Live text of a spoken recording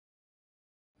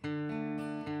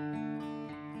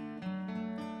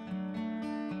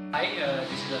Hi,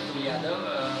 this is Atul Yadav.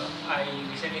 I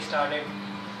recently started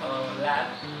a lab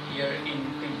here in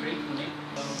Pune.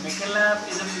 Maker Lab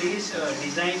is a place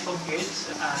designed for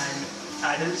kids and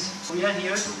adults. We are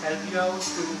here to help you out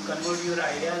to convert your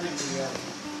ideas into reality.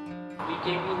 We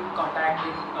came in contact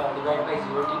with Divide by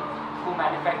Zero team who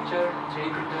manufacture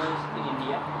 3D printers in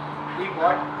India. We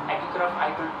bought Accucraft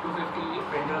i250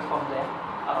 printers from them.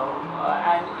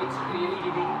 And it's really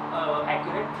giving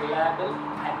accurate, reliable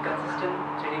and consistent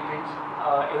 3D prints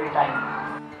every time.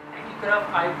 Accucraft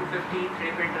i250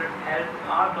 3D printer help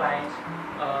our clients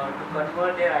to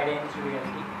convert their idea into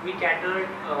reality. We catered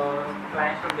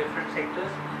clients from different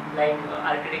sectors like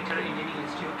architecture engineering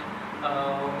institute,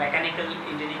 mechanical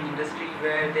engineering industry,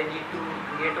 where they need to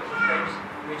create a prototypes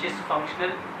which is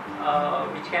functional,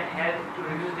 which can help to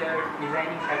reduce their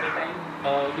designing cycle time.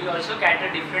 We also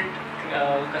cater different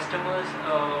customers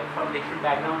from different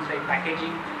backgrounds like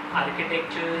packaging,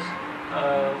 architectures,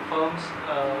 firms.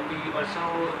 We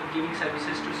also giving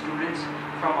services to students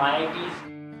from IITs.